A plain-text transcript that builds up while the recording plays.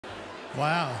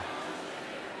Wow.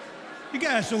 You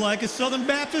guys are like a Southern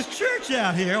Baptist church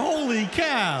out here. Holy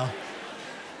cow.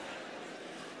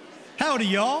 Howdy,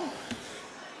 y'all.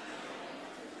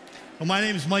 Well, my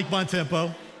name is Mike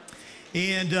Bontempo.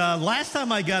 And last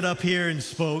time I got up here and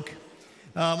spoke,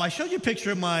 I showed you a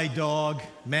picture of my dog,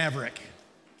 Maverick.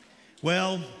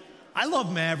 Well, I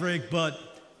love Maverick, but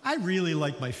I really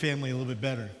like my family a little bit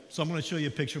better. So I'm going to show you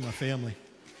a picture of my family.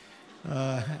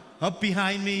 Up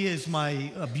behind me is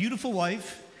my beautiful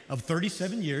wife of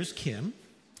 37 years, Kim.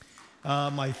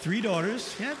 My three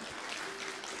daughters,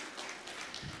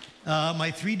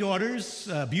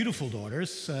 beautiful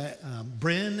daughters,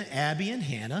 Bryn, Abby, and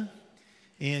Hannah.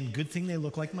 And good thing they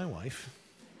look like my wife.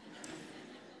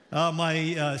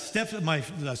 My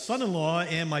son-in-law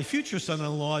and my future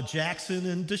son-in-law, Jackson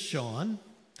and Deshaun.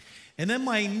 And then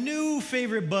my new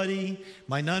favorite buddy,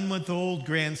 my 9-month-old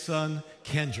grandson,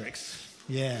 Kendricks.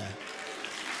 Yeah.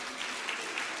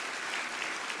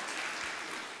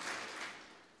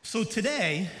 So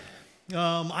today,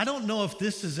 I don't know if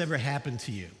this has ever happened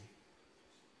to you.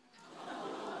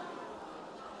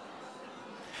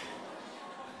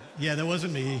 Yeah, that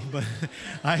wasn't me, but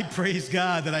I praise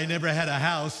God that I never had a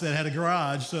house that had a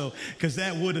garage, because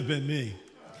that would have been me.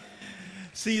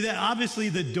 See, that obviously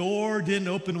the door didn't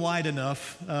open wide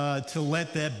enough to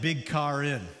let that big car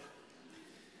in.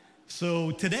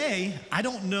 So today, I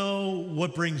don't know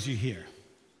what brings you here.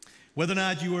 Whether or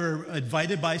not you were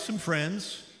invited by some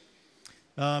friends,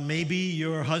 maybe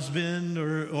your husband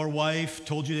or wife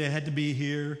told you they had to be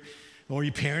here, or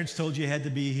your parents told you had to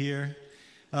be here.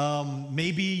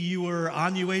 Maybe you were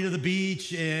on your way to the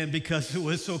beach, and because it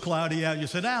was so cloudy out, you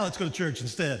said, let's go to church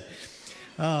instead.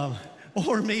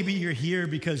 Or maybe you're here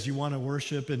because you want to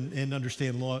worship and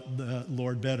understand the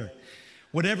Lord better.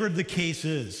 Whatever the case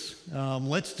is,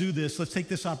 let's do this. Let's take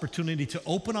this opportunity to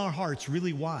open our hearts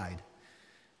really wide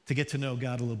to get to know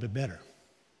God a little bit better.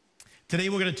 Today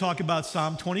we're going to talk about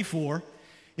Psalm 24.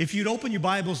 If you'd open your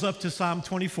Bibles up to Psalm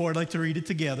 24, I'd like to read it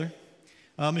together.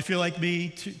 If you're like me,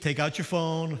 take out your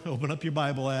phone, open up your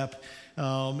Bible app,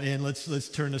 and let's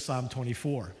turn to Psalm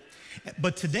 24.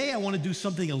 But today I want to do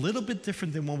something a little bit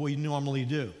different than what we normally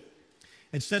do.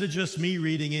 Instead of just me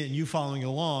reading it and you following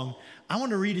along, I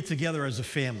want to read it together as a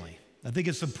family. I think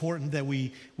it's important that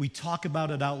we talk about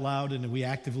it out loud and that we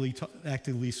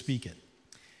actively speak it.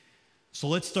 So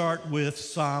let's start with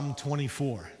Psalm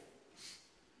 24.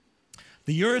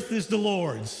 The earth is the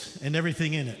Lord's and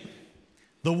everything in it,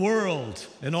 the world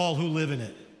and all who live in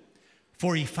it.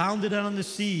 For he founded it on the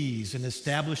seas and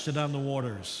established it on the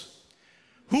waters.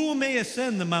 Who may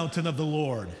ascend the mountain of the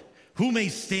Lord? Who may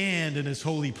stand in his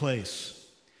holy place?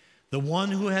 The one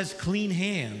who has clean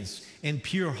hands and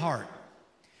pure heart,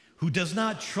 who does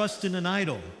not trust in an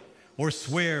idol or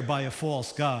swear by a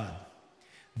false god.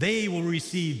 They will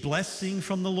receive blessing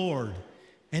from the Lord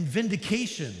and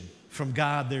vindication from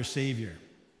God their Savior.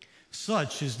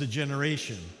 Such is the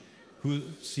generation who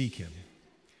seek him,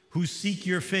 who seek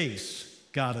your face,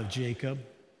 God of Jacob.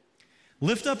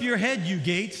 Lift up your head, you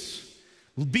gates.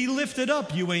 Be lifted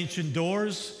up, you ancient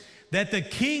doors, that the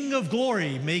King of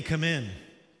glory may come in.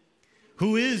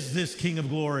 Who is this King of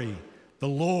glory? The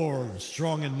Lord,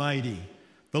 strong and mighty,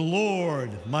 the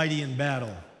Lord, mighty in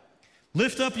battle.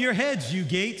 Lift up your heads, you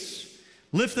gates.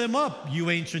 Lift them up, you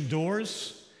ancient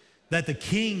doors, that the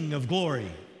King of glory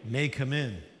may come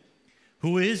in.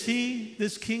 Who is he,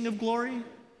 this King of glory?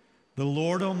 The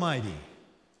Lord Almighty.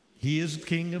 He is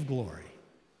King of glory.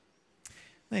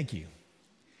 Thank you.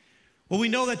 Well, we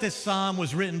know that this psalm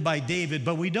was written by David,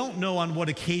 but we don't know on what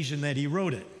occasion that he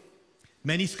wrote it.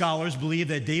 Many scholars believe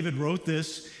that David wrote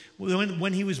this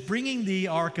when he was bringing the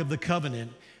Ark of the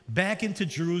Covenant back into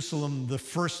Jerusalem the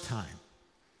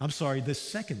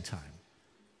second time.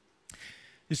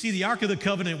 You see, the Ark of the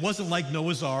Covenant wasn't like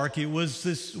Noah's Ark. It was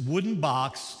this wooden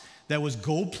box that was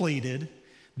gold-plated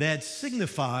that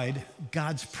signified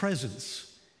God's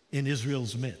presence in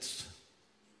Israel's midst.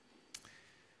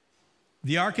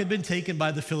 The ark had been taken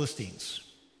by the Philistines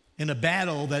in a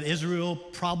battle that Israel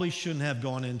probably shouldn't have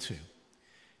gone into.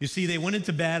 You see, they went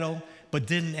into battle but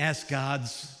didn't ask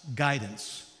God's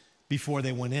guidance before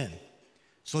they went in.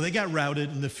 So they got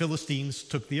routed and the Philistines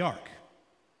took the ark.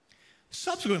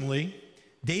 Subsequently,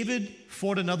 David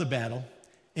fought another battle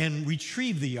and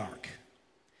retrieved the ark.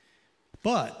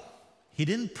 But he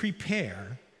didn't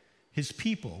prepare his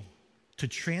people to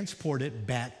transport it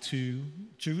back to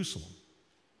Jerusalem.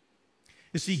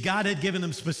 You see, God had given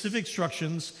them specific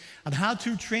instructions on how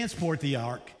to transport the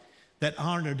ark that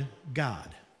honored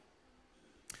God.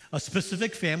 A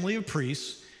specific family of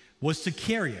priests was to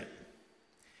carry it.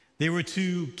 They were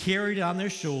to carry it on their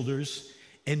shoulders,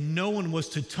 and no one was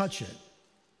to touch it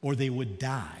or they would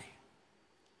die.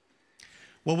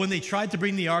 Well, when they tried to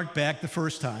bring the ark back the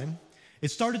first time, it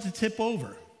started to tip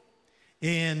over.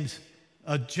 And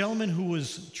a gentleman who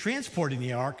was transporting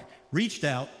the ark reached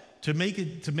out to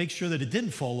make sure that it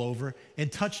didn't fall over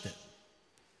and touched it.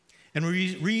 And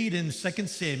we read in 2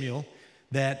 Samuel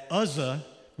that Uzzah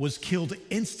was killed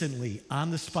instantly on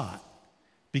the spot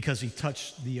because he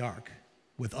touched the ark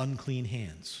with unclean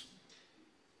hands.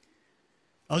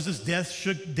 Uzzah's death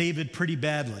shook David pretty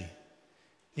badly.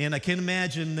 And I can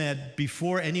imagine that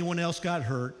before anyone else got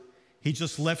hurt, he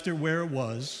just left it where it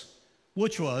was,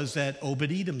 which was at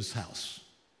Obed-Edom's house.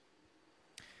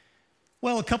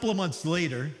 Well, a couple of months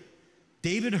later,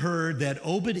 David heard that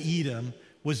Obed-Edom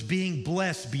was being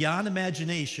blessed beyond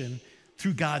imagination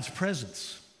through God's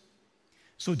presence.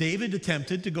 So David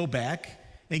attempted to go back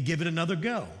and give it another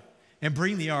go and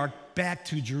bring the ark back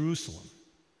to Jerusalem.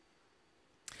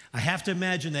 I have to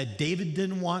imagine that David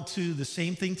didn't want the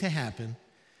same thing to happen,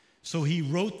 so he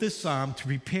wrote this psalm to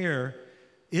prepare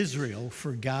Israel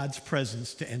for God's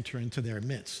presence to enter into their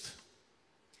midst.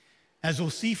 As we'll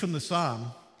see from the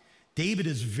psalm, David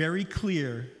is very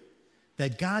clear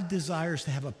that God desires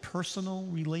to have a personal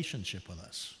relationship with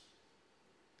us.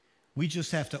 We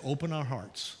just have to open our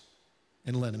hearts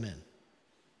and let him in.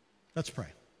 Let's pray.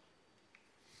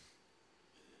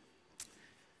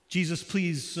 Jesus,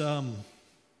 please,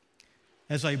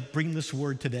 as I bring this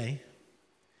word today,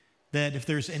 that if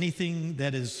there's anything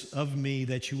that is of me,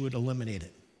 that you would eliminate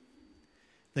it.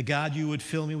 That God, you would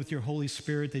fill me with your Holy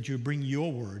Spirit, that you would bring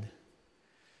your word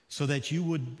so that you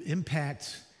would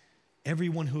impact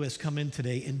everyone who has come in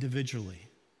today individually.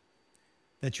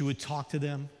 That you would talk to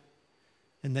them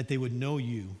and that they would know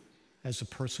you as a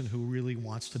person who really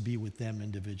wants to be with them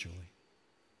individually.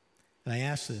 And I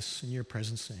ask this in your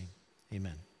presence name,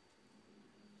 amen.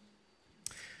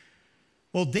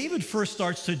 Well, David first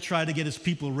starts to try to get his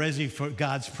people ready for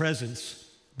God's presence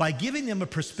by giving them a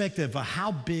perspective of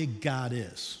how big God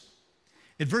is.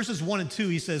 In verses 1 and 2,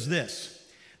 he says this: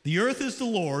 "The earth is the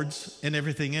Lord's and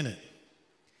everything in it,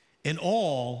 and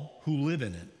all who live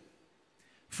in it.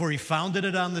 For he founded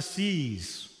it on the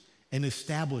seas and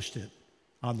established it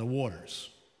on the waters."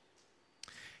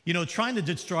 You know, trying to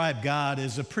describe God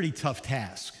is a pretty tough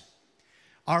task.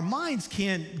 Our minds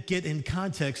can't get in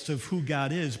context of who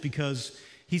God is because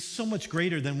he's so much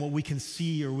greater than what we can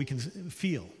see or we can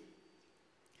feel.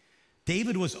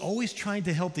 David was always trying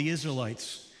to help the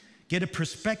Israelites get a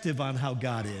perspective on how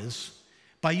God is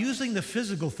by using the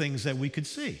physical things that we could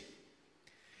see.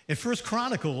 In 1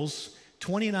 Chronicles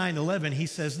 29:11, he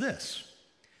says this: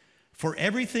 "For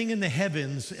everything in the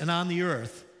heavens and on the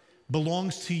earth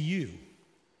belongs to you.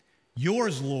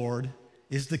 Yours, Lord,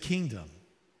 is the kingdom,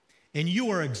 and you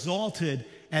are exalted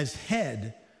as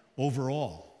head over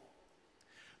all."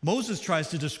 Moses tries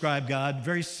to describe God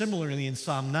very similarly in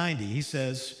Psalm 90. He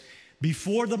says,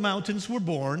 "Before the mountains were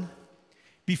born,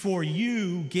 before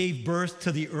you gave birth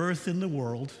to the earth and the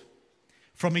world,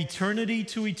 from eternity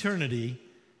to eternity,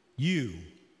 you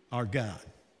are God."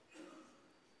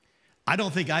 I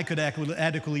don't think I could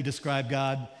adequately describe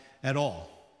God at all.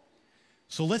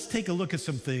 So let's take a look at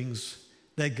some things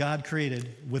that God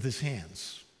created with his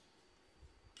hands.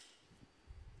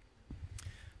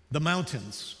 The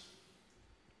mountains.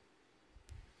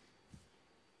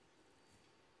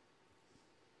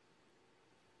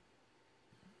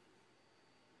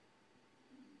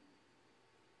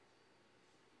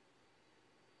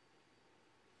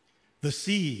 The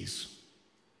seas.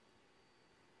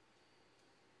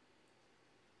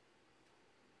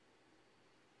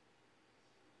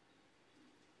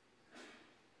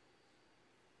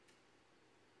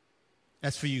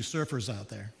 That's for you surfers out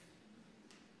there.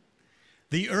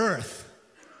 The earth.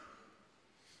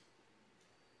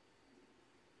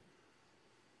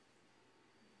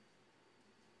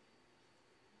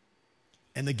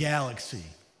 And the galaxy.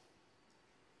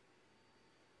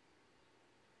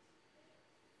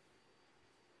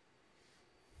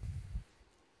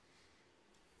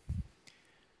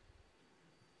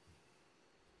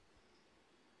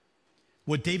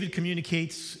 What David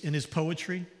communicates in his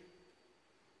poetry,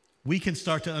 we can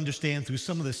start to understand through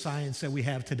some of the science that we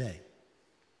have today.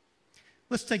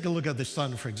 Let's take a look at the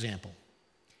sun, for example.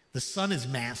 The sun is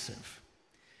massive.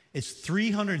 It's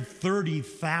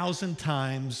 330,000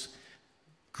 times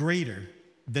greater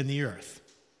than the earth.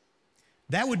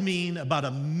 That would mean about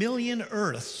 1 million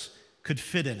Earths could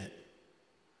fit in it.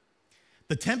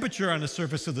 The temperature on the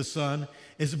surface of the sun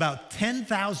is about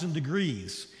 10,000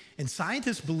 degrees, and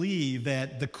scientists believe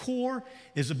that the core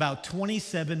is about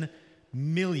 27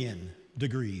 million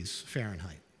degrees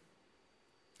Fahrenheit.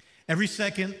 Every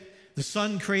second, the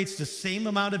sun creates the same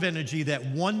amount of energy that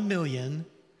 1 million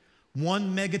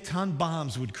 1 megaton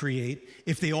bombs would create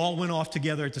if they all went off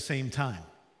together at the same time.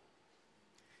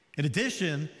 In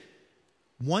addition,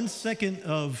 1 second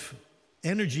of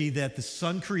energy that the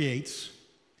sun creates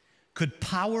could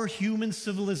power human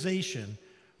civilization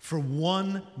for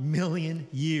 1 million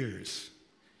years.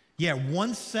 Yeah,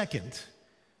 1 second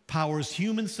powers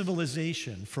human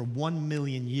civilization for 1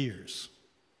 million years.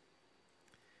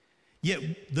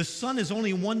 Yet the sun is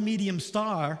only one medium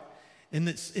star in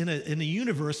a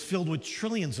universe filled with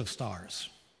trillions of stars.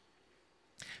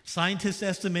 Scientists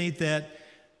estimate that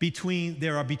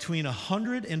there are between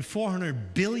 100 and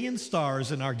 400 billion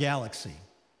stars in our galaxy.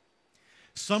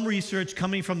 Some research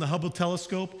coming from the Hubble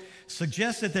telescope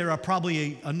suggests that there are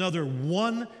probably another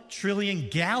 1 trillion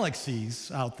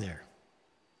galaxies out there.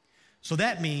 So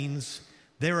that means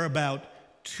there are about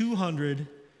 200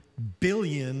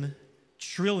 billion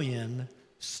trillion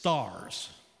stars.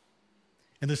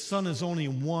 And the sun is only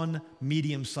one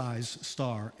medium-sized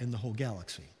star in the whole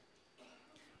galaxy.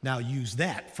 Now use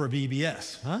that for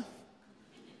VBS, huh?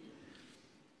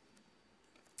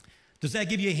 Does that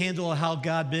give you a handle on how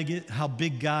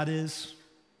big God is?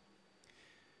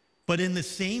 But in the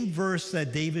same verse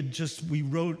that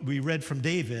we read from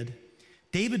David,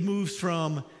 David moves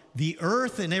from the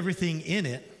earth and everything in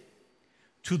it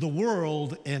to the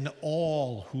world and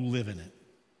all who live in it.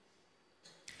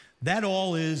 That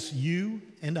all is you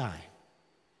and I.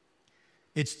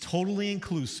 It's totally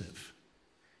inclusive.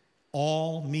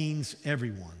 All means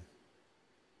everyone.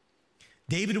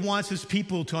 David wants his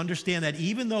people to understand that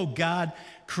even though God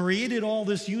created all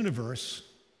this universe,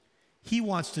 he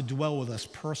wants to dwell with us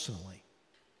personally.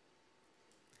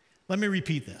 Let me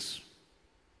repeat this.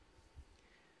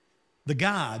 The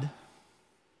God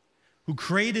who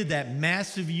created that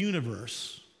massive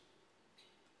universe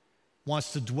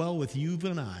wants to dwell with you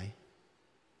and I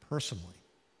personally.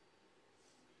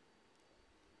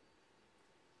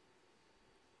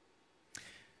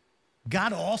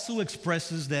 God also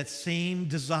expresses that same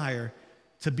desire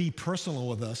to be personal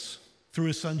with us through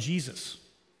his son Jesus.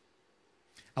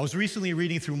 I was recently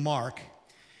reading through Mark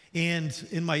and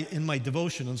in my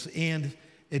devotionals, and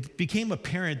it became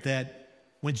apparent that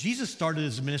when Jesus started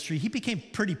his ministry, he became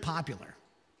pretty popular.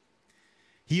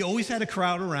 He always had a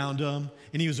crowd around him,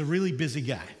 and he was a really busy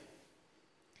guy.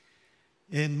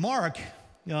 In Mark,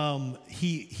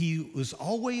 he was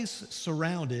always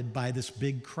surrounded by this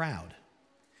big crowd.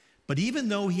 But even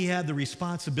though he had the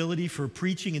responsibility for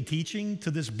preaching and teaching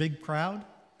to this big crowd,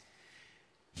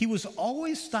 he was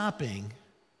always stopping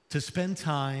to spend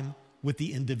time with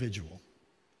the individual.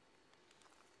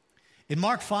 In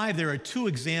Mark 5, there are 2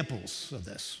 examples of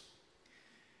this.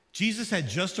 Jesus had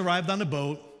just arrived on a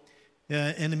boat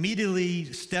and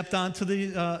immediately stepped onto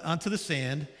the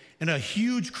sand, and a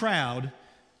huge crowd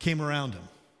came around him.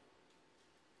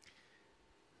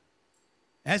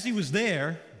 As he was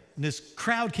there, and this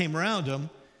crowd came around him,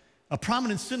 a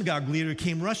prominent synagogue leader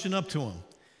came rushing up to him,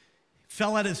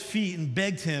 fell at his feet, and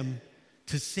begged him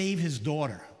to save his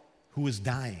daughter, who was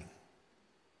dying.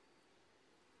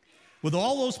 With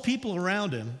all those people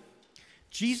around him,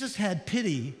 Jesus had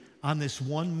pity on this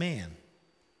one man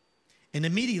and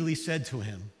immediately said to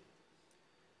him,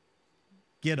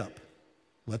 "Get up,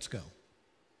 let's go."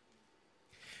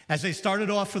 As they started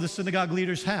off for the synagogue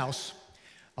leader's house,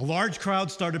 a large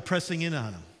crowd started pressing in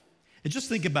on him. And just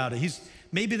think about it.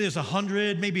 Maybe there's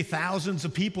 100, maybe thousands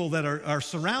of people that are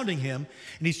surrounding him,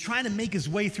 and he's trying to make his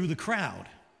way through the crowd.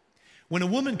 When a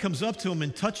woman comes up to him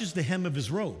and touches the hem of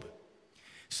his robe.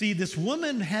 See, this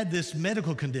woman had this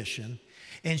medical condition,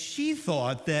 and she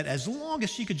thought that as long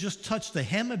as she could just touch the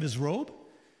hem of his robe,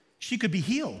 she could be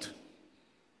healed.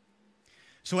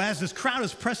 So as this crowd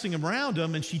is pressing around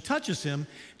him and she touches him,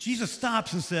 Jesus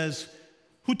stops and says,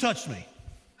 "Who touched me?"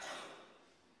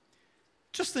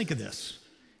 Just think of this.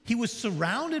 He was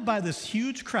surrounded by this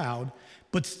huge crowd,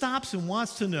 but stops and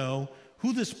wants to know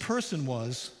who this person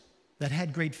was that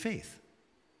had great faith.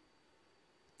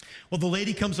 Well, the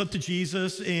lady comes up to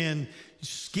Jesus and,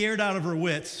 scared out of her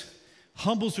wits,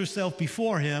 humbles herself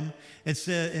before him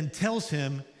and tells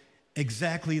him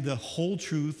exactly the whole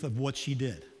truth of what she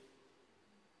did.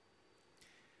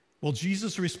 Well,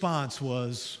 Jesus' response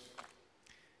was,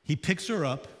 he picks her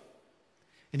up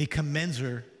and he commends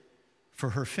her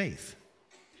for her faith.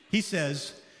 He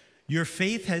says, "Your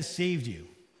faith has saved you.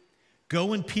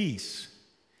 Go in peace.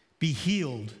 Be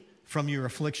healed from your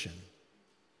affliction."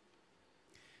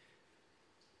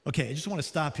 Okay, I just want to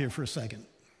stop here for a second.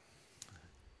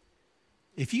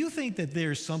 If you think that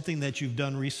there's something that you've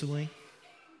done recently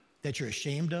that you're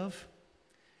ashamed of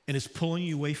and is pulling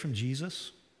you away from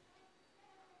Jesus,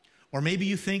 or maybe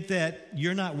you think that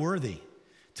you're not worthy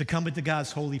to come into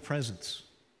God's holy presence,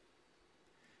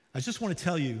 I just want to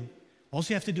tell you, all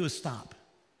you have to do is stop.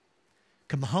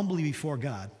 Come humbly before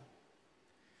God.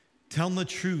 Tell him the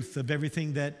truth of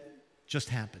everything that just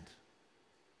happened.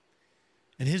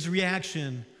 And his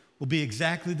reaction will be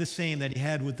exactly the same that he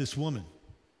had with this woman.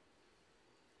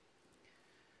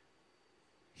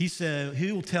 He said,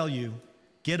 he will tell you,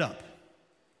 get up.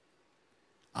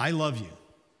 I love you.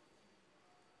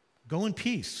 Go in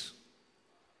peace.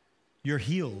 You're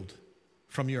healed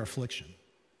from your affliction.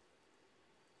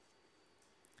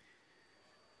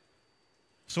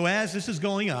 So as this is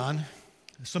going on,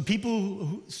 some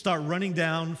people start running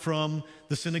down from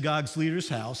the synagogue's leader's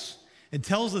house and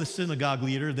tells the synagogue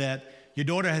leader that your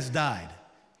daughter has died.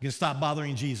 You can stop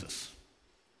bothering Jesus.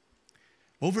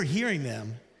 Overhearing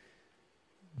them,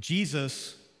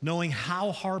 Jesus, knowing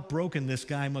how heartbroken this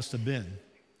guy must have been,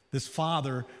 this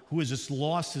father who has just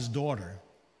lost his daughter,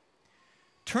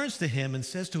 turns to him and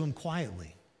says to him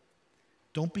quietly,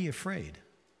 don't be afraid,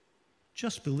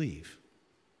 just believe.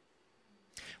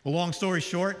 Well, long story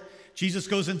short, Jesus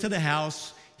goes into the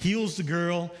house, heals the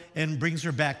girl, and brings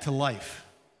her back to life.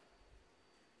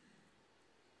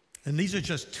 And these are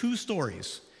just two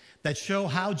stories that show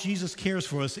how Jesus cares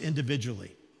for us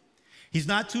individually. He's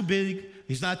not too big,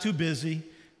 he's not too busy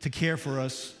to care for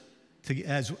us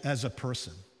as a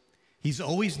person. He's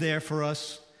always there for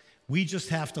us. We just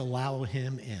have to allow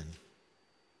him in.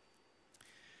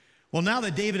 Well, now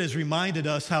that David has reminded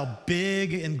us how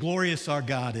big and glorious our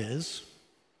God is,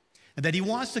 and that he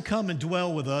wants to come and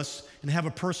dwell with us and have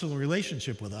a personal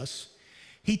relationship with us,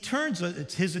 he turns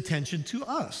his attention to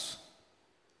us.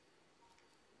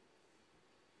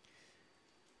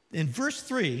 In verse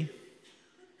 3,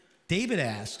 David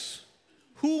asks,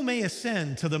 who may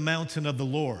ascend to the mountain of the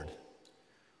Lord?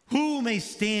 Who may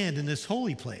stand in this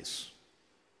holy place?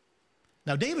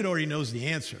 Now, David already knows the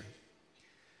answer,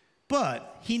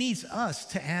 but he needs us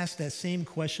to ask that same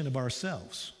question of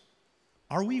ourselves.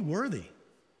 Are we worthy?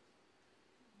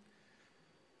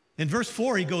 In verse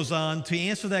 4, he goes on to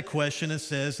answer that question and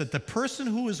says that the person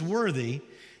who is worthy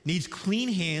needs clean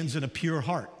hands and a pure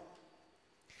heart.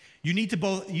 You need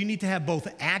to have both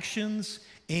actions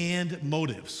and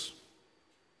motives.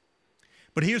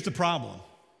 But here's the problem.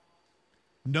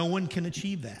 No one can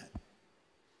achieve that.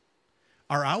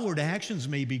 Our outward actions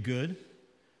may be good,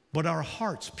 but our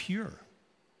heart's pure.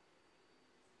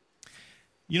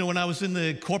 You know, when I was in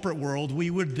the corporate world, we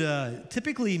would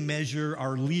typically measure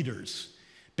our leaders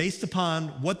based upon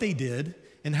what they did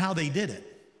and how they did it.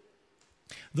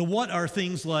 The what are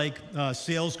things like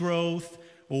sales growth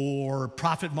or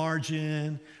profit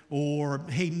margin or,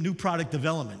 hey, new product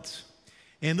development.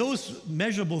 And those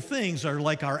measurable things are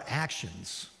like our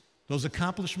actions. Those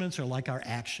accomplishments are like our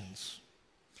actions.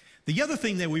 The other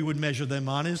thing that we would measure them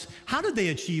on is how did they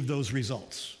achieve those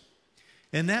results?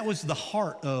 And that was the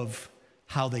heart of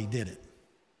how they did it.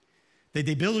 Did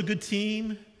they build a good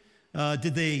team?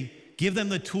 Did they give them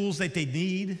the tools that they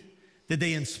need? Did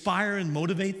they inspire and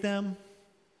motivate them?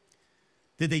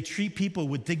 Did they treat people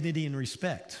with dignity and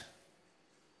respect?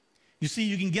 You see,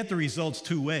 you can get the results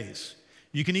two ways.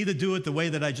 You can either do it the way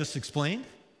that I just explained,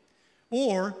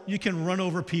 or you can run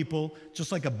over people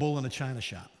just like a bull in a china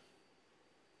shop.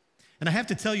 And I have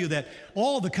to tell you that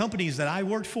all the companies that I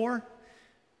worked for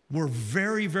were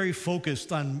very, very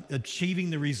focused on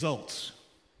achieving the results.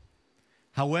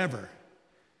 However,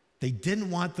 they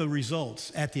didn't want the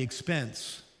results at the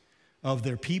expense of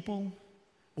their people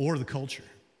or the culture.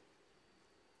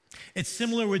 It's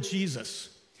similar with Jesus.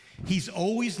 He's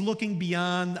always looking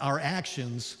beyond our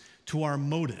actions to our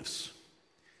motives.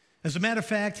 As a matter of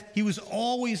fact, he was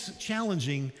always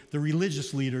challenging the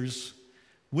religious leaders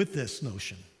with this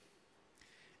notion.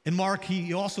 In Mark,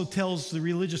 he also tells the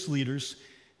religious leaders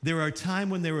there are a time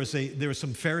when there were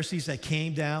some Pharisees that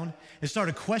came down and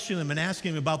started questioning them and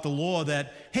asking them about the law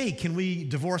that, hey, can we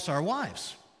divorce our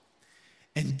wives?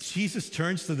 And Jesus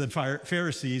turns to the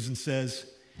Pharisees and says,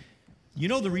 you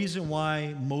know the reason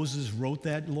why Moses wrote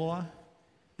that law?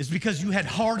 Is because you had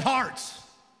hard hearts.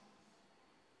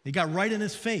 He got right in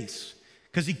his face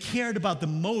because he cared about the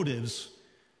motives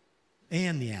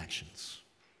and the actions.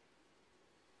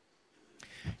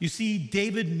 You see,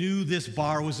 David knew this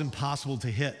bar was impossible to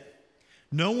hit.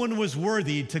 No one was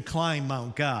worthy to climb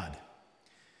Mount God.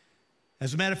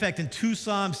 As a matter of fact, in 2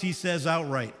 Psalms, he says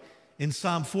outright, in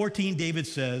Psalm 14, David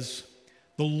says,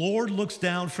 the Lord looks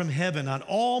down from heaven on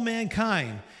all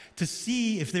mankind to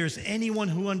see if there's anyone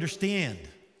who understands.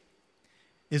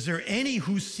 Is there any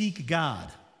who seek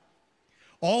God?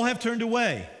 All have turned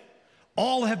away.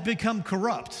 All have become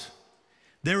corrupt.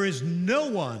 There is no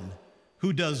one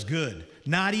who does good,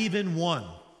 not even one.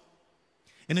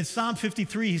 And in Psalm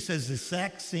 53, he says the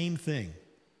exact same thing.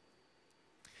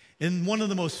 In one of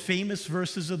the most famous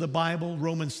verses of the Bible,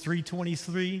 Romans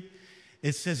 3:23,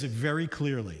 it says it very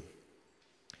clearly.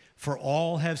 For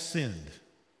all have sinned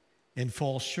and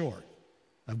fall short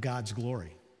of God's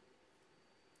glory.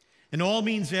 And all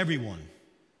means everyone.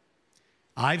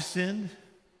 I've sinned.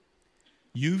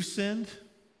 You've sinned.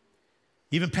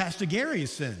 Even Pastor Gary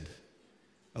has sinned.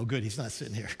 Oh, good, he's not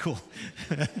sitting here. Cool.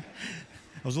 I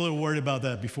was a little worried about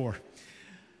that before.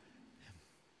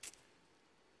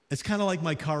 It's kind of like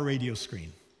my car radio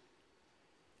screen.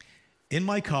 In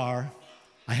my car,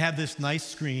 I have this nice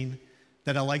screen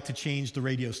that I like to change the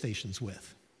radio stations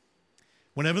with.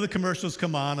 Whenever the commercials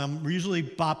come on, I'm usually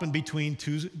bopping between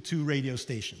two radio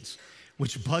stations,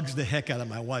 which bugs the heck out of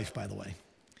my wife, by the way.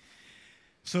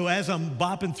 So as I'm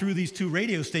bopping through these two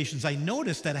radio stations, I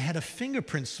noticed that I had a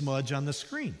fingerprint smudge on the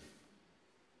screen.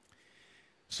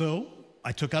 So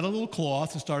I took out a little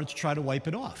cloth and started to try to wipe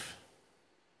it off.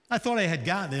 I thought I had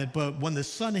gotten it, but when the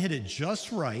sun hit it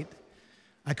just right,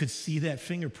 I could see that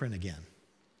fingerprint again.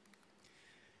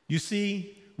 You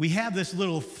see, we have this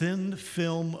little thin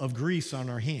film of grease on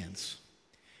our hands.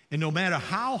 And no matter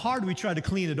how hard we try to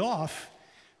clean it off,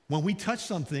 when we touch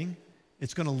something,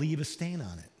 it's going to leave a stain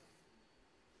on it.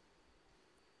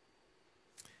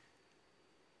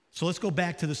 So let's go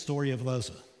back to the story of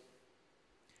Uzzah.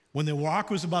 When the rock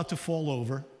was about to fall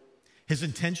over, his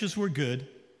intentions were good,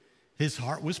 his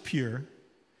heart was pure,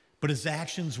 but his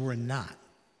actions were not.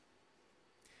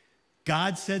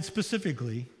 God said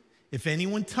specifically, if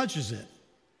anyone touches it,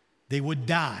 they would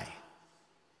die.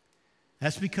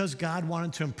 That's because God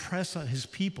wanted to impress on his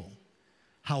people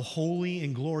how holy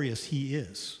and glorious he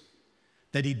is,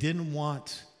 that he didn't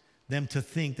want them to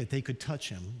think that they could touch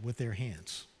him with their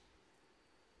hands.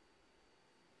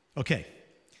 Okay,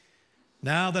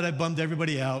 now that I've bummed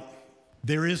everybody out,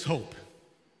 there is hope.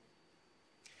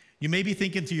 You may be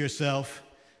thinking to yourself,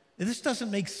 this doesn't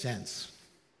make sense.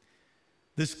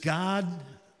 This God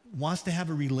wants to have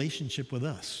a relationship with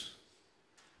us.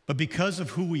 But because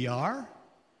of who we are,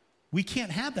 we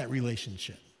can't have that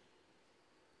relationship.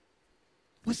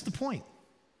 What's the point?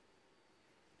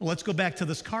 Well, let's go back to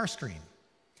this car screen.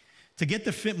 To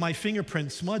get my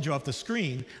fingerprint smudge off the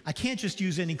screen, I can't just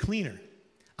use any cleaner.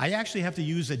 I actually have to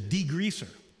use a degreaser.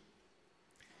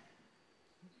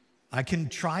 I can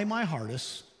try my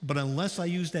hardest, but unless I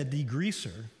use that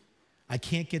degreaser, I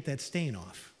can't get that stain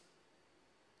off.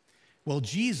 Well,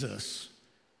 Jesus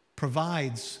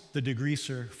provides the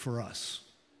degreaser for us.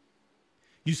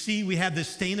 You see, we have this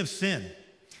stain of sin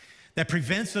that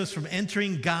prevents us from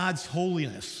entering God's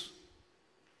holiness.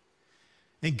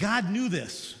 And God knew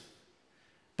this,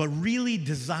 but really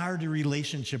desired a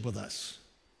relationship with us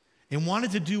and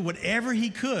wanted to do whatever he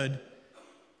could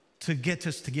to get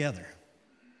us together.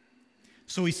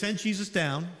 So he sent Jesus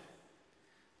down,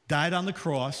 died on the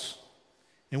cross,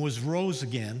 and was rose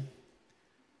again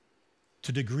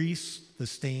to degrease the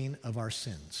stain of our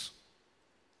sins.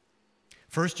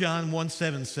 1 John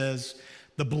 1:7 says,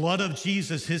 the blood of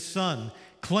Jesus, his son,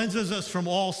 cleanses us from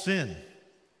all sin.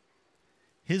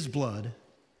 His blood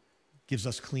gives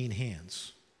us clean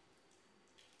hands.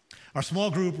 Our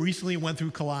small group recently went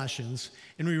through Colossians,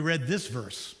 and we read this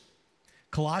verse.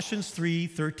 Colossians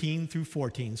 3:13 through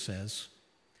 14 says,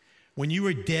 when you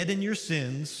were dead in your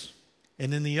sins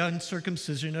and in the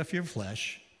uncircumcision of your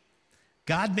flesh,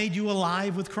 God made you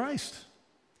alive with Christ.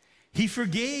 He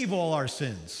forgave all our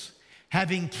sins,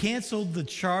 having canceled the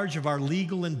charge of our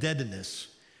legal indebtedness,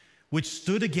 which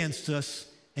stood against us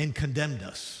and condemned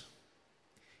us.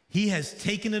 He has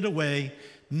taken it away,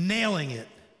 nailing it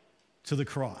to the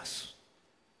cross.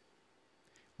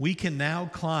 We can now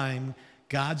climb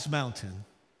God's mountain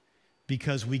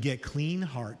because we get clean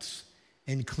hearts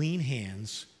and clean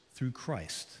hands through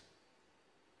Christ.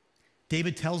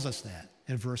 David tells us that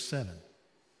in verse 7.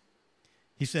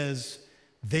 He says,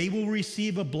 they will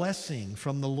receive a blessing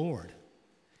from the Lord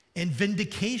and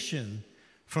vindication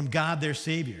from God their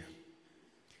Savior.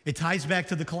 It ties back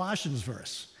to the Colossians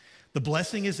verse. The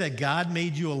blessing is that God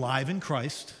made you alive in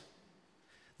Christ.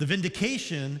 The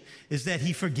vindication is that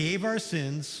he forgave our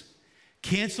sins,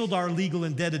 canceled our legal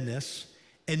indebtedness,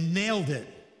 and nailed it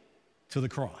to the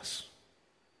cross.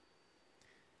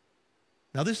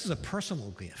 Now, this is a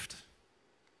personal gift.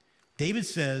 David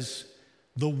says,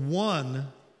 the one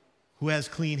who has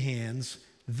clean hands,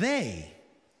 they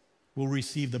will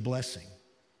receive the blessing.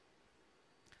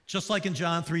 Just like in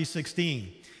John 3:16,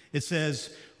 it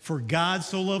says, for God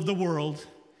so loved the world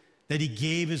that he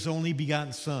gave his only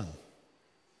begotten Son,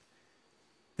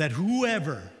 that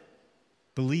whoever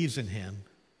believes in him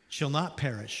shall not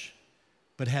perish,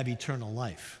 but have eternal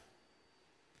life.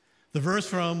 The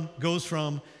verse goes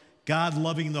from God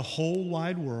loving the whole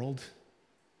wide world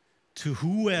to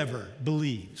whoever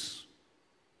believes,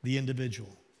 the individual.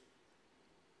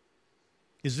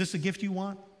 Is this a gift you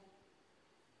want?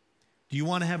 Do you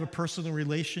want to have a personal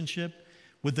relationship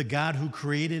with the God who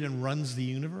created and runs the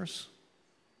universe?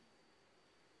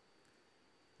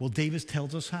 Well, David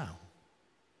tells us how.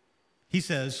 He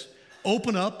says,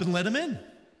 open up and let him in.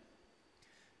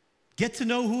 Get to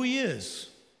know who he is.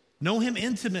 Know him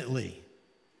intimately.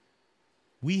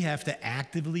 We have to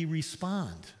actively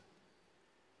respond.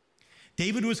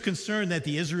 David was concerned that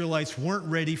the Israelites weren't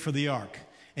ready for the ark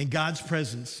and God's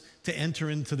presence to enter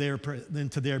into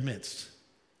their midst.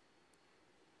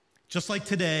 Just like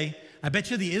today, I bet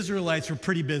you the Israelites were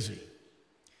pretty busy.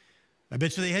 I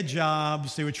bet you they had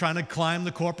jobs. They were trying to climb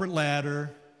the corporate ladder,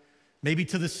 maybe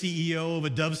to the CEO of a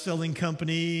dove selling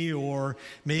company, or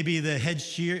maybe the head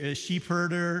sheep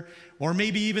herder, or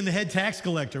maybe even the head tax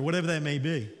collector, whatever that may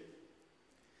be.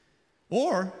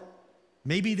 Or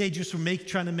maybe they just were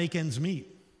trying to make ends meet,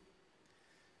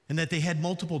 and that they had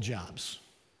multiple jobs.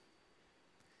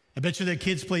 I bet you their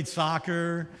kids played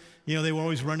soccer. They were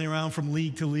always running around from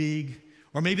league to league.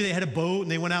 Or maybe they had a boat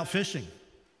and they went out fishing.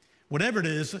 Whatever it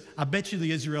is, I bet you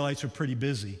the Israelites were pretty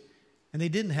busy, and they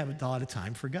didn't have a lot of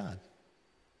time for God.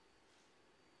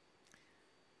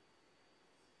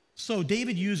 So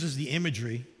David uses the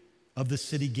imagery of the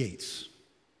city gates.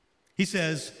 He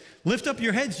says, lift up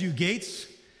your heads, you gates.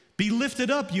 Be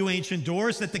lifted up, you ancient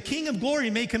doors, that the King of glory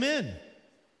may come in.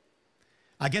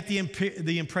 I get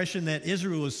the impression that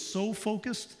Israel was so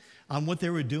focused on what they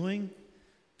were doing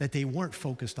that they weren't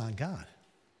focused on God.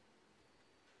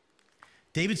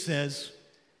 David says,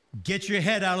 get your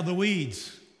head out of the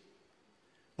weeds.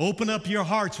 Open up your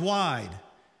hearts wide.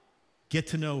 Get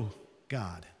to know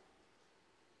God.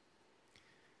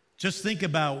 Just think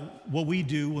about what we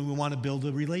do when we want to build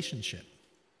a relationship.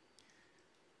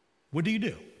 What do?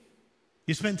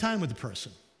 You spend time with the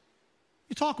person.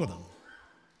 You talk with them.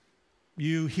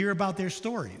 You hear about their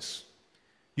stories.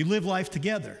 You live life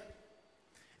together.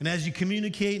 And as you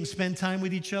communicate and spend time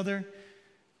with each other,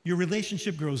 your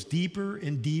relationship grows deeper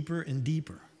and deeper and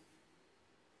deeper.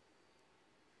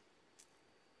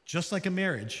 Just like a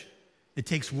marriage, it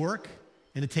takes work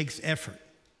and it takes effort.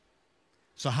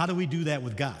 So how do we do that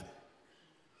with God?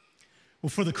 Well,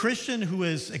 for the Christian who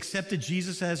has accepted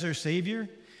Jesus as their Savior,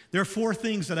 there are 4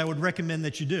 things that I would recommend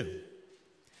that you do.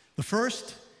 The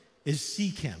first is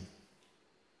seek Him.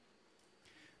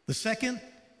 The second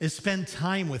is spend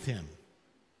time with Him.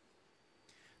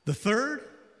 The third,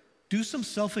 do some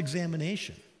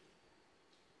self-examination.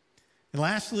 And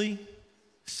lastly,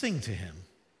 sing to Him.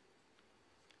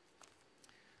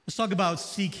 Let's talk about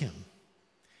seek Him.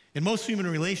 In most human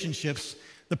relationships,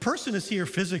 the person is here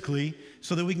physically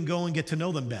so that we can go and get to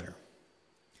know them better.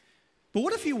 But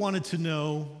what if you wanted to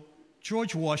know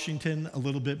George Washington a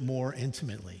little bit more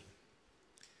intimately?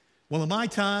 Well, in my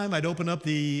time, I'd open up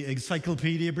the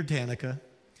Encyclopedia Britannica.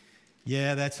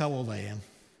 Yeah, that's how old I am.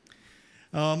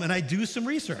 And I'd do some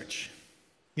research.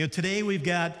 Today we've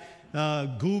got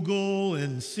Google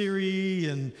and Siri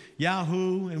and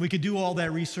Yahoo, and we could do all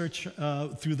that research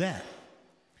through that.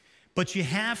 But you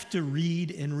have to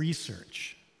read and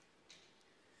research.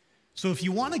 So if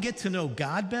you want to get to know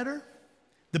God better,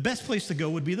 the best place to go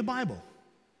would be the Bible.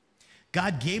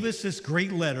 God gave us this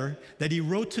great letter that He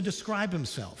wrote to describe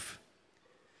Himself.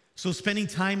 So spending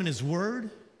time in His Word,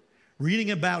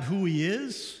 reading about who He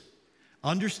is,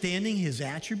 understanding His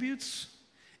attributes,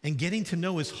 and getting to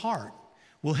know His heart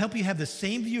will help you have the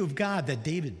same view of God that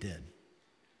David did.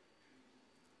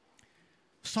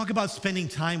 Let's talk about spending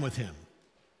time with Him.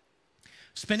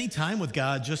 Spending time with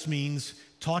God just means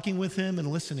talking with Him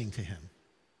and listening to Him.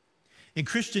 In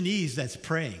Christianese, that's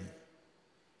praying.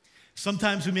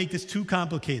 Sometimes we make this too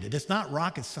complicated. It's not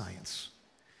rocket science.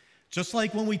 Just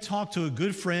like when we talk to a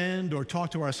good friend or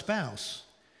talk to our spouse,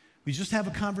 we just have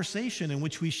a conversation in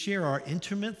which we share our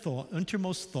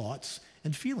innermost thoughts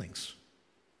and feelings,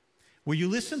 where you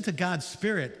listen to God's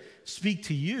Spirit speak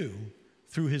to you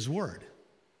through His Word.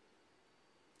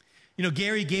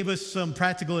 Gary gave us some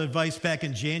practical advice back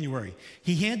in January.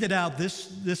 He handed out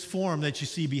this form that you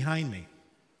see behind me.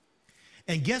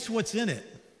 And guess what's in it?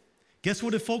 Guess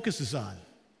what it focuses on?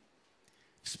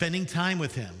 Spending time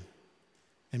with Him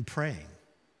and praying.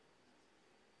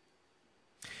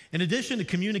 In addition to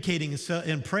communicating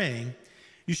and praying,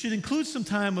 you should include some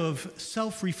time of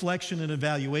self-reflection and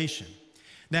evaluation.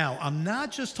 Now, I'm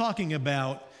not just talking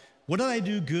about what did I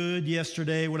do good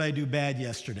yesterday, what did I do bad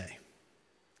yesterday.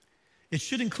 It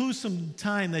should include some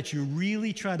time that you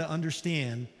really try to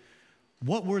understand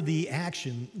what were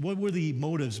the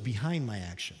motives behind my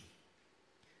action.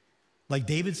 Like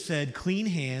David said, clean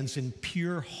hands and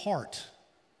pure heart.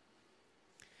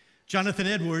 Jonathan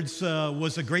Edwards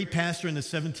was a great pastor in the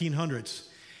 1700s,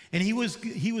 and he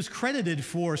was credited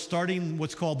for starting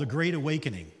what's called the Great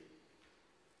Awakening.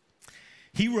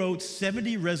 He wrote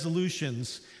 70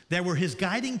 resolutions that were his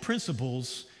guiding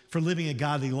principles for living a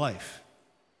godly life.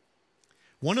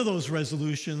 One of those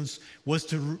resolutions was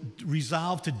to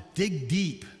resolve to dig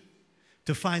deep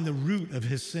to find the root of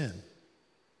his sin.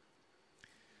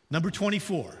 Number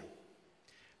 24,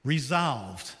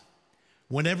 resolved,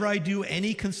 whenever I do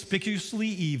any conspicuously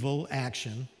evil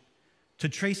action, to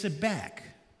trace it back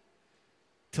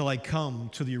till I come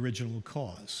to the original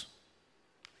cause.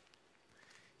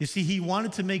 You see, he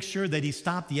wanted to make sure that he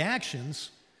stopped the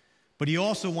actions, but he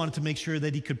also wanted to make sure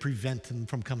that he could prevent them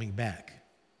from coming back.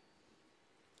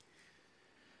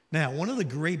 Now, one of the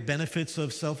great benefits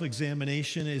of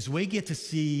self-examination is we get to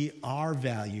see our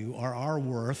value or our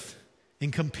worth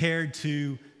and compared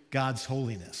to God's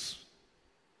holiness.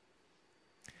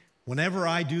 Whenever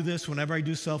I do this, whenever I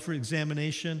do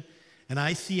self-examination, and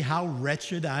I see how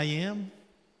wretched I am,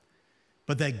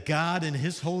 but that God in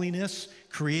his holiness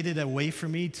created a way for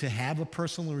me to have a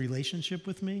personal relationship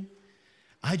with me,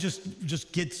 I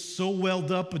just get so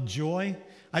welled up with joy.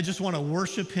 I just want to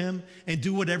worship him and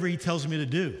do whatever he tells me to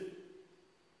do.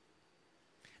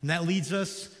 And that leads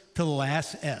us to the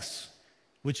last S,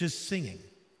 which is singing.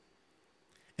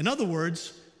 In other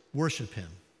words, worship him.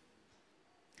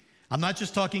 I'm not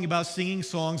just talking about singing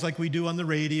songs like we do on the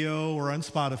radio or on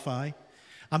Spotify.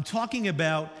 I'm talking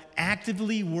about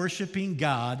actively worshiping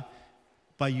God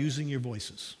by using your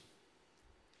voices.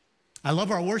 I love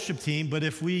our worship team, but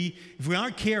if we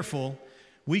aren't careful,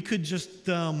 we could just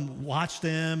watch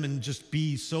them and just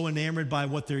be so enamored by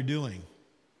what they're doing.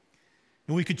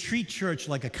 And we could treat church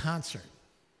like a concert.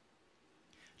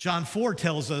 John 4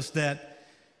 tells us that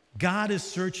God is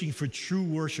searching for true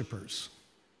worshipers.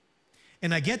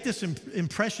 And I get this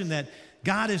impression that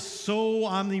God is so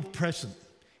omnipresent.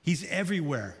 He's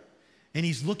everywhere. And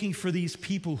he's looking for these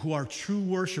people who are true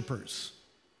worshipers.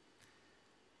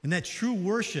 And that true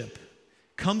worship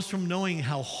comes from knowing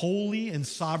how holy and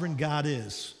sovereign God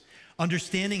is,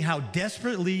 understanding how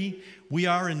desperately we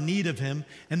are in need of him,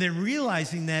 and then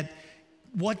realizing that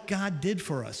what God did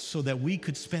for us so that we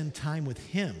could spend time with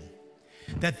him.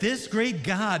 That this great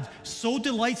God so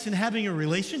delights in having a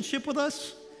relationship with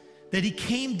us that he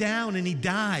came down and he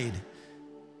died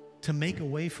to make a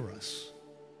way for us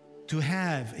to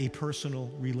have a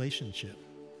personal relationship.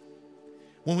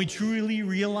 When we truly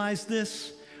realize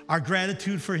this, our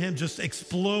gratitude for him just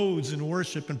explodes in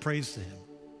worship and praise to him.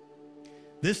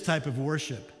 This type of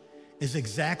worship is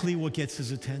exactly what gets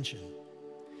his attention.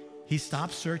 He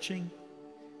stops searching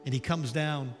and he comes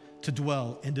down to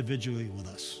dwell individually with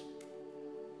us.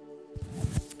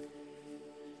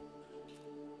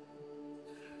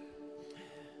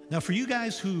 Now, for you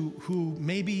guys who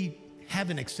maybe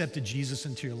haven't accepted Jesus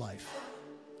into your life,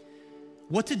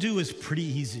 what to do is pretty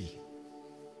easy.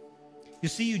 You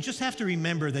see, you just have to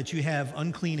remember that you have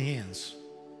unclean hands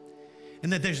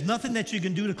and that there's nothing that you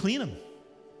can do to clean them.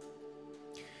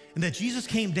 And that Jesus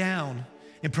came down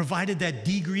and provided that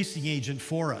degreasing agent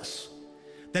for us,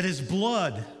 that his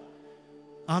blood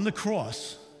on the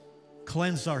cross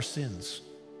cleansed our sins.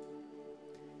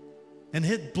 And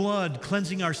his blood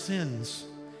cleansing our sins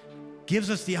gives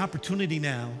us the opportunity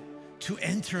now to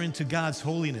enter into God's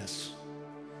holiness,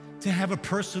 to have a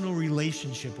personal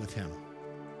relationship with him.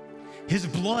 His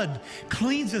blood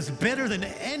cleans us better than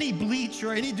any bleach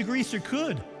or any degreaser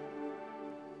could.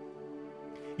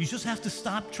 You just have to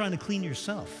stop trying to clean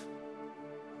yourself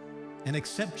and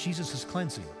accept Jesus'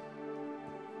 cleansing.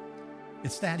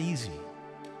 It's that easy.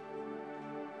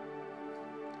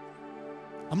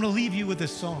 I'm going to leave you with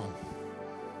this song.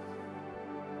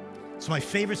 It's my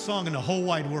favorite song in the whole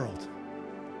wide world.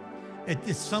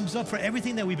 It sums up for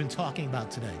everything that we've been talking about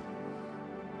today.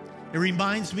 It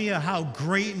reminds me of how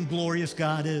great and glorious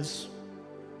God is.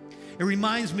 It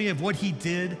reminds me of what he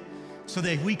did so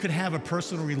that we could have a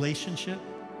personal relationship.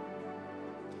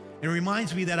 It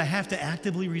reminds me that I have to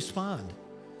actively respond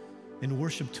in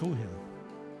worship to him.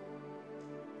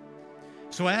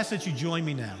 So I ask that you join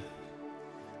me now.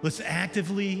 Let's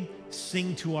actively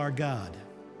sing to our God.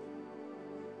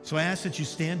 So I ask that you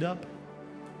stand up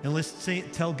and let's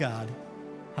tell God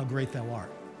how great thou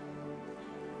art.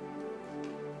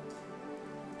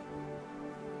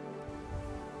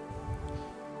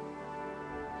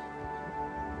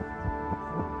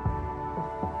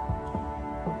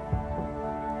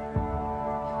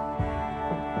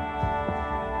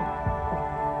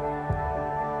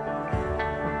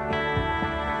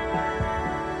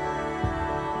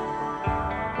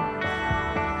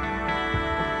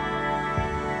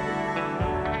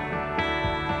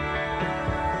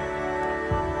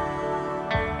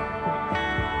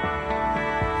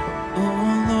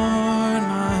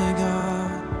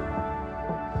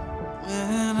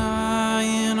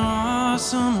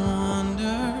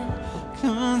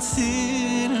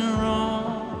 did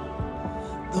wrong,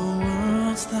 the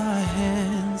worlds thy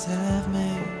hands have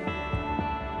made.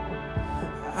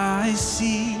 I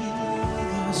see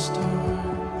the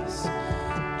stars,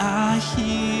 I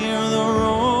hear the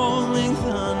rolling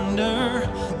thunder,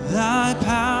 thy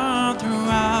power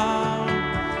throughout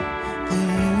the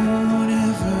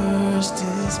universe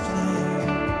displayed.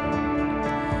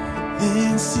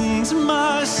 Then sings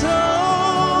my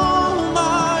soul,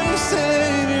 my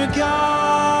Savior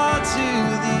God, to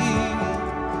thee.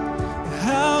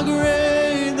 How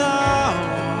great thou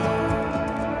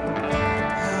art,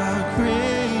 how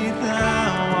great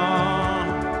thou art.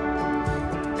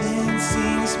 Then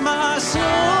sings my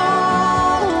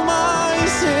soul, my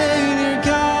Savior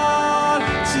God,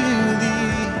 to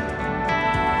thee.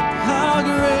 How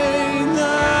great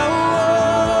thou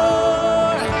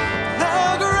art,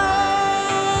 how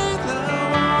great thou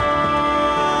art.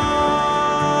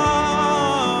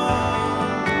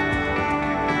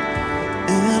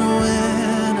 And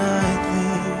when I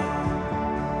think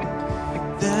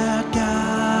that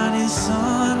God His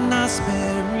Son not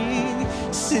sparing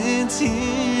sent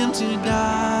Him to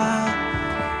die,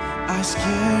 I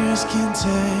scarce can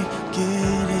take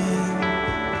it in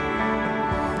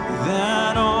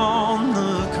that on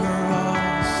the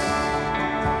cross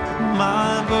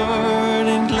my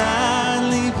burden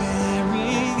gladly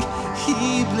bearing,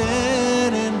 He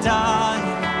bled and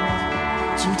died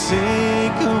to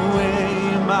take away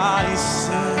my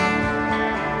sin.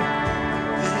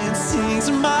 Then sings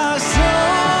my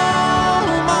soul,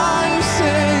 my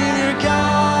Savior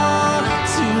God,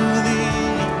 to thee.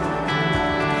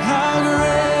 How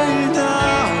great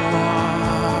thou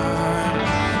art,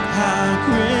 how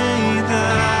great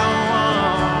thou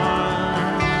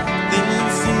art. Then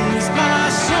sings my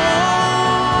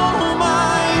soul,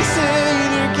 my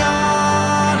Savior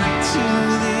God, to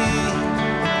thee.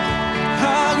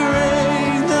 How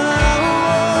great thou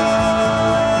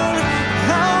art,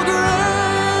 how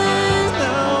great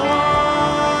thou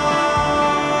art,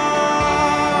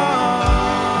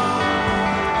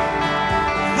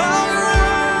 how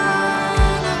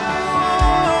great thou art.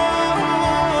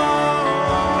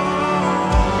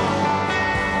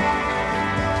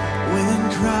 When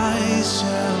Christ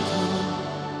shall come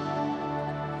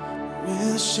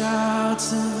with shouts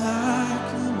of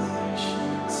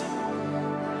acclamations,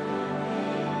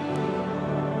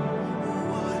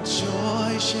 what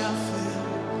joy shall fill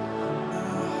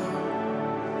our heart.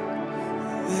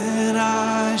 Then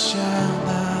I shall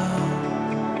bow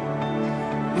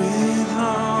with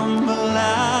humble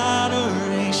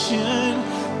adoration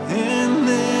and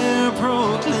there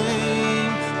proclaim,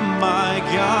 my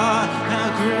God, how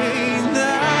great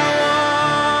thou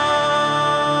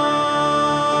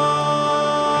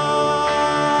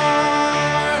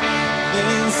art.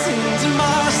 Then sings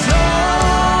my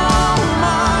soul,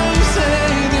 my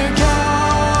Savior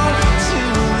God, to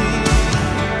thee.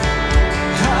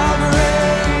 How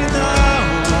great thou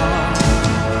art,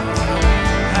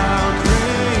 how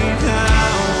great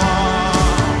thou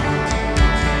art.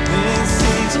 Then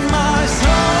sings my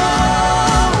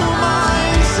soul, my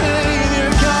Savior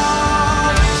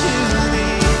God, to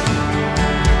thee.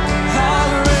 How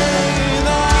great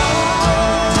thou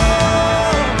art,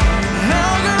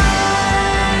 how great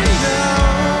thou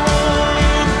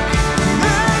art.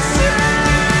 Then sings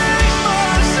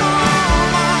my soul,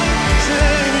 my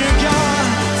Savior God,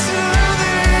 to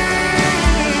thee.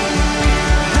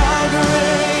 How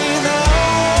great thou art, how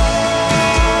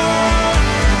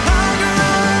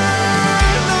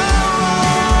great thou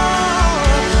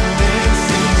art. Then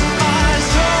sings my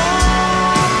soul,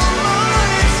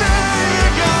 my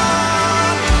Savior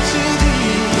God, to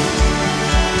thee.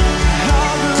 How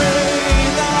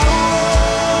great thou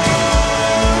art,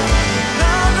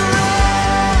 how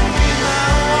great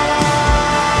thou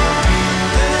art.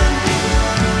 Then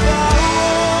thou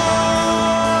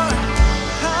art,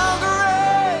 how great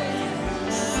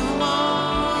thou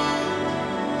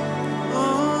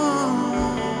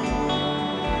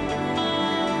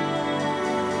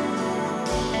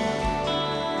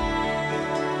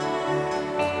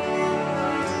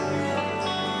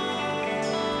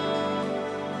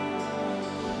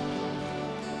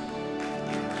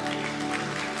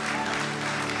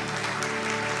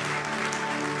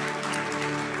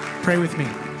Pray with me.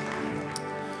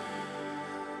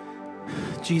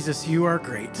 Jesus, you are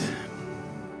great.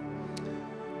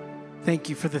 Thank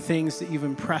you for the things that you've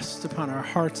impressed upon our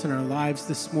hearts and our lives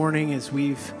this morning as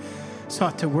we've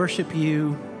sought to worship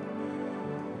you,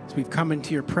 as we've come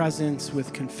into your presence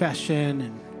with confession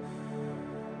and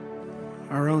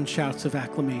our own shouts of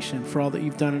acclamation for all that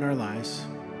you've done in our lives.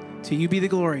 To you be the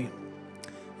glory.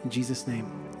 In Jesus' name,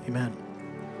 amen.